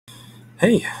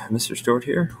Hey, Mr. Stewart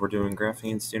here. We're doing graphing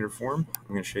in standard form. I'm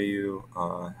going to show you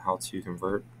how to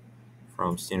convert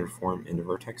from standard form into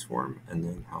vertex form, and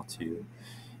then how to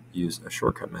use a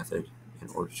shortcut method in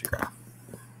order to graph.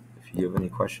 If you have any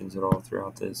questions at all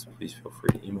throughout this, please feel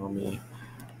free to email me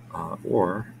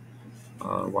or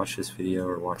watch this video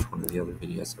or watch one of the other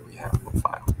videos that we have on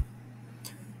file.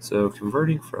 So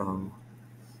converting from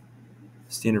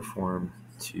standard form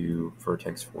to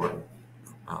vertex form,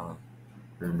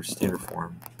 remember standard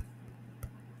form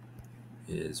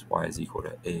is y is equal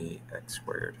to ax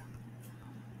squared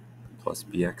plus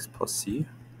bx plus c,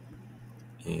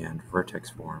 and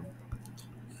vertex form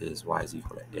is y is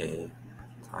equal to a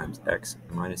times x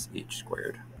minus h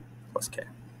squared plus k.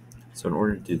 So in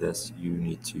order to do this, you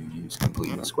need to use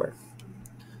completing the square.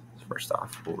 So first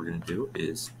off, what we're going to do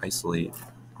is isolate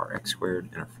our x squared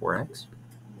and our 4x,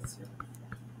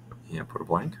 and put a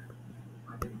blank,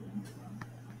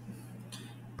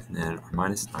 and then our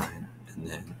minus 9, and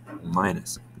then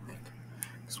minus blank.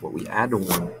 So what we add to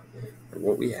one, or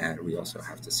what we add, we also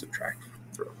have to subtract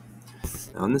through.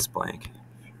 Now in this blank,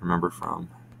 if you remember from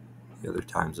the other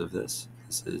times of this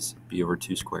is b over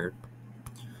 2 squared.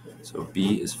 So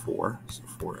b is 4, so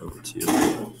 4 over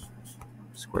 2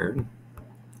 squared,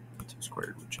 2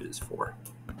 squared, which is 4.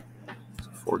 So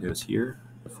 4 goes here,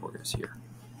 4 goes here.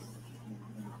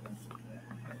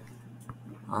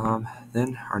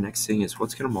 Then our next thing is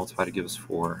what's going to multiply to give us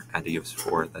 4, add to give us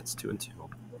 4, that's 2 and 2,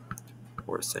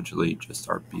 or essentially just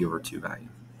our b over 2 value.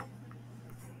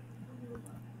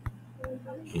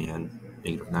 And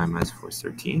negative 9 minus 4 is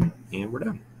 13, and we're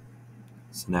done.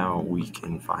 So now we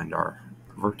can find our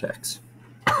vertex,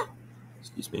 our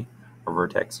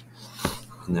vertex,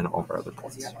 and then all of our other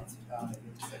points.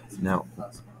 Now,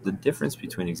 the difference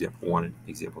between example 1 and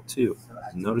example 2,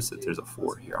 notice that there's a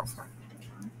 4 here out front.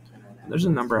 And there's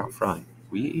a number out front.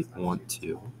 We want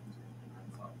to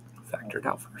factor it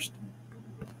out first.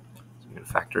 So I'm going to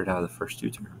factor it out of the first two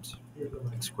terms.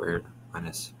 X squared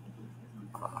minus,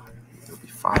 it'll be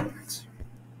 5x.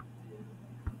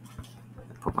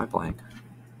 And put my blank,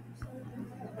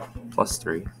 plus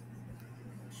 3,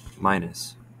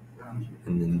 minus,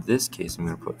 and in this case I'm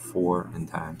going to put 4 and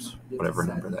times whatever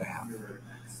number that I have.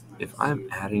 If I'm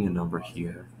adding a number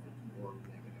here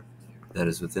that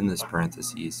is within this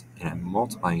parentheses and I'm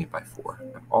multiplying it by 4,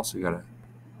 I've also got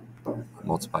to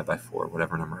multiply by 4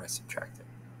 whatever number I subtracted.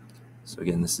 So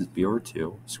again, this is b over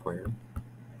 2 squared,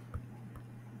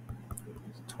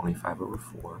 25 over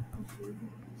 4,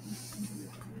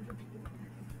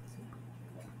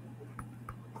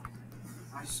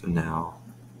 so now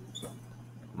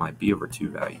my b over 2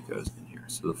 value goes in here.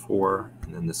 So the 4,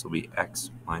 and then this will be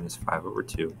x minus 5 over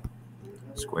 2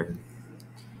 squared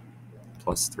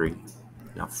plus 3.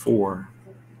 Now 4,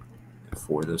 and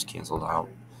 4, those canceled out,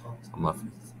 so I'm left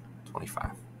with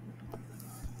 25.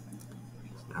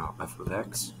 So now f of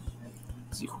x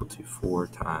is equal to 4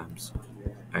 times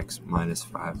x minus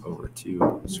 5 over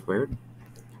 2 squared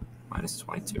minus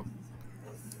 22.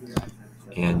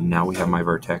 And now we have my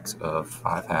vertex of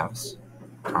 5 halves,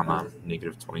 comma,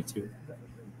 negative 22.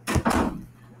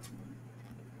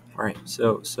 Alright,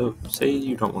 so say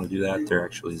you don't want to do that. There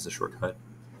actually is a shortcut.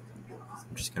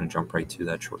 I'm just going to jump right to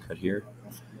that shortcut here.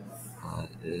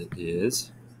 It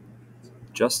is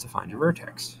just to find your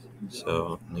vertex.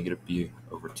 So negative b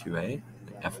over 2a,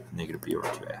 f of negative b over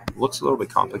 2a. It looks a little bit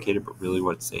complicated, but really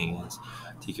what it's saying is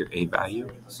take your a value,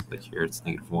 so like here it's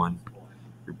negative 1,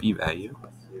 your b value,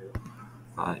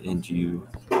 and you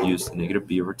use the negative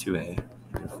b over 2a,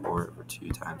 negative 4 over 2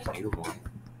 times negative 1,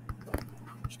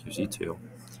 which gives you 2.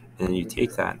 And then you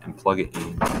take that and plug it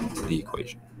into the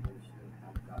equation.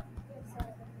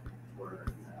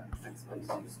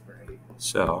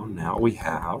 So now we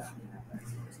have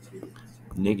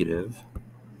negative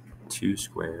 2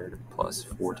 squared plus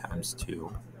 4 times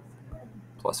 2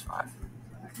 plus 5,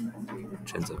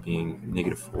 which ends up being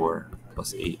negative 4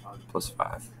 plus 8 plus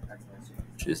 5,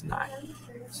 which is 9.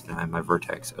 So now I have my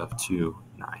vertex of 2,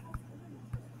 9.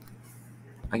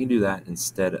 I can do that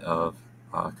instead of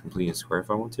completing a square if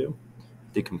I want to.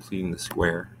 I did completing the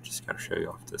square, just got to show you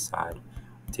off to the side.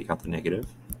 Take out the negative,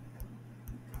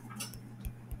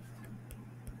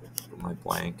 put my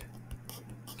blank,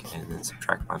 and then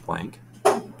subtract my blank.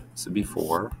 This would be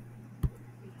 4.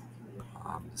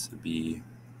 This would be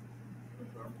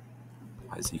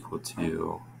y is equal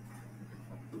to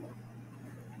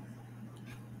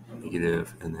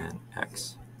negative, and then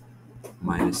x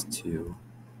minus 2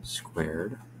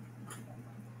 squared,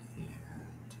 and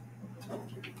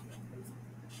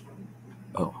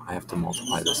I have to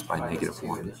multiply this by negative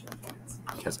 1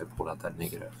 because I pulled out that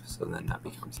negative, so then that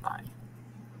becomes 9,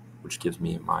 which gives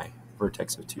me my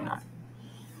vertex of 2, 9.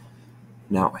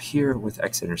 Now here with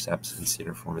x-intercepts in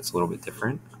standard form, it's a little bit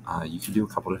different. You can do a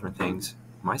couple different things.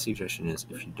 My suggestion is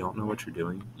if you don't know what you're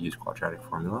doing, use quadratic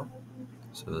formula.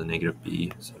 So the negative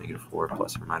b, so negative 4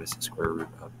 plus or minus the square root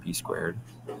of b squared.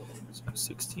 So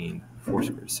 16, 4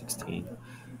 squared is 16,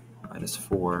 minus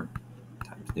 4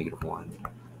 times negative 1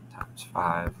 times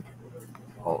 5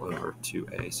 all over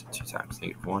 2a, so 2 times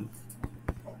negative 1.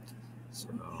 So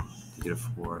negative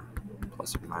 4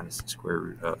 plus or minus the square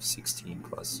root of 16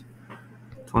 plus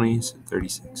 20, so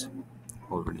 36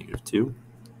 all over negative 2.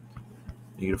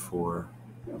 Negative 4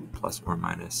 plus or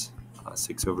minus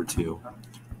 6 over 2,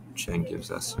 which then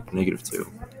gives us negative 2,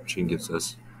 which then gives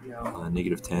us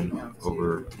negative 10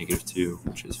 over negative 2,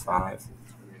 which is 5,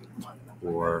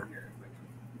 or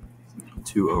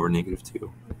 2 over negative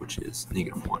 2, which is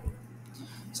negative 1.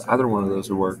 So either one of those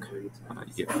will work. You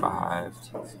get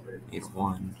 5, negative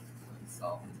 1,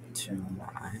 2,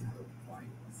 9.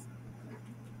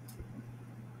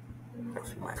 Go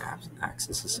through my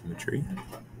axis of symmetry.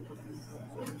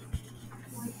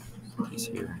 These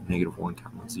here, negative 1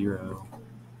 comma 0,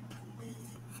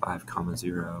 5 comma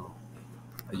 0.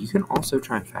 You can also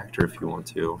try and factor if you want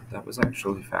to. That was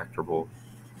actually factorable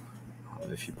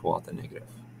if you pull out the negative.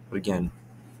 But again,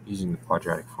 using the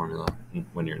quadratic formula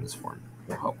when you're in this form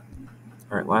will help.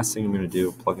 All right, last thing I'm going to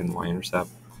do, plug in y-intercept.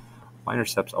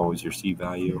 Y-intercept's always your c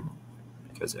value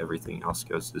because everything else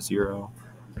goes to 0.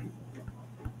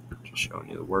 Just showing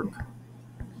you the work.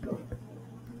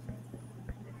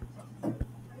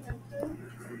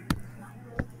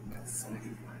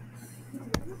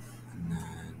 And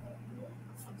then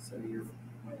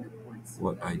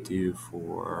what I do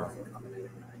for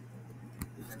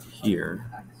here,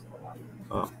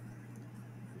 I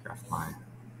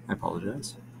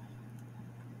apologize.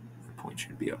 My point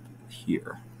should be up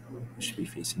here. It should be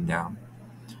facing down.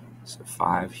 So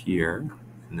 5 here,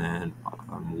 and then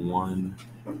 1,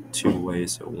 2 away,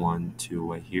 so 1, 2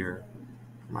 away here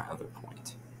for my other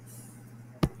point.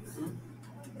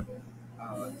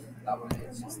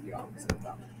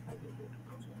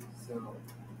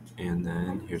 And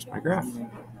then here's my graph.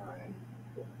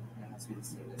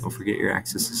 Don't forget your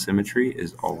axis of symmetry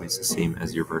is always the same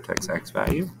as your vertex x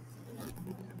value.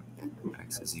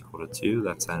 X is equal to 2.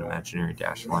 That's that imaginary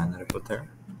dashed line that I put there.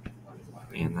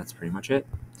 And that's pretty much it.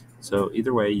 So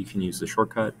either way, you can use the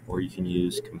shortcut or you can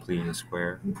use completing a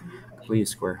square. Completing a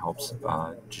square helps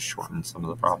just shorten some of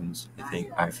the problems.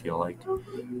 I feel like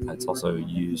it's also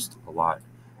used a lot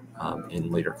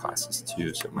in later classes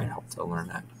too, so it might help to learn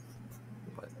that.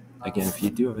 But again, if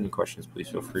you do have any questions, please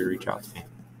feel free to reach out to me.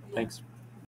 Thanks.